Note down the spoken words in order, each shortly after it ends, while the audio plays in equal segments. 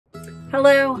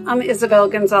Hello, I'm Isabel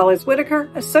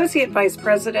Gonzalez-Whitaker, Associate Vice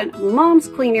President of Moms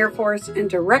Clean Air Force and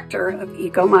Director of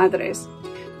EcoMadres.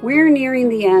 We're nearing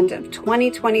the end of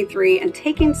 2023 and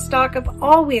taking stock of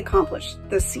all we accomplished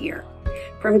this year.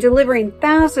 From delivering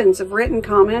thousands of written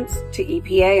comments to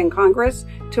EPA and Congress,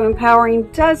 to empowering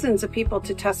dozens of people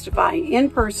to testify in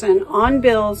person on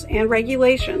bills and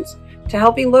regulations, to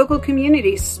helping local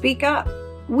communities speak up,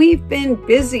 we've been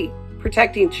busy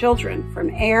protecting children from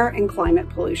air and climate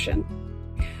pollution.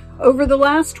 Over the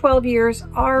last 12 years,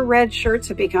 our red shirts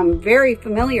have become very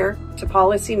familiar to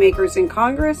policymakers in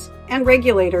Congress and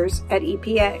regulators at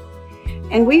EPA.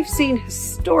 And we've seen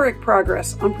historic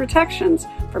progress on protections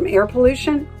from air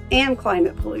pollution and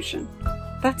climate pollution.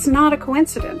 That's not a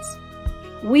coincidence.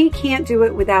 We can't do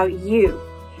it without you.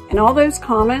 And all those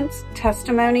comments,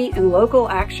 testimony, and local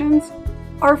actions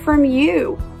are from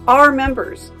you, our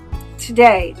members.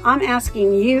 Today, I'm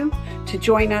asking you to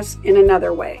join us in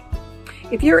another way.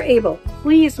 If you're able,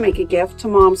 please make a gift to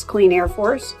Moms Clean Air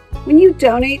Force. When you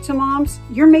donate to moms,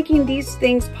 you're making these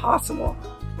things possible.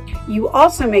 You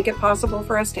also make it possible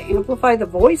for us to amplify the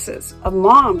voices of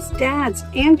moms, dads,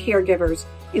 and caregivers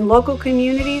in local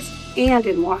communities and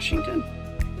in Washington.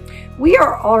 We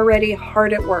are already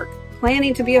hard at work,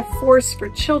 planning to be a force for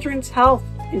children's health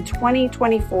in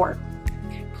 2024.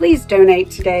 Please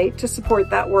donate today to support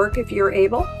that work if you're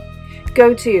able.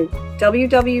 Go to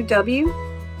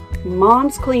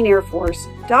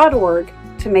www.momscleanairforce.org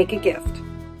to make a gift.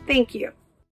 Thank you.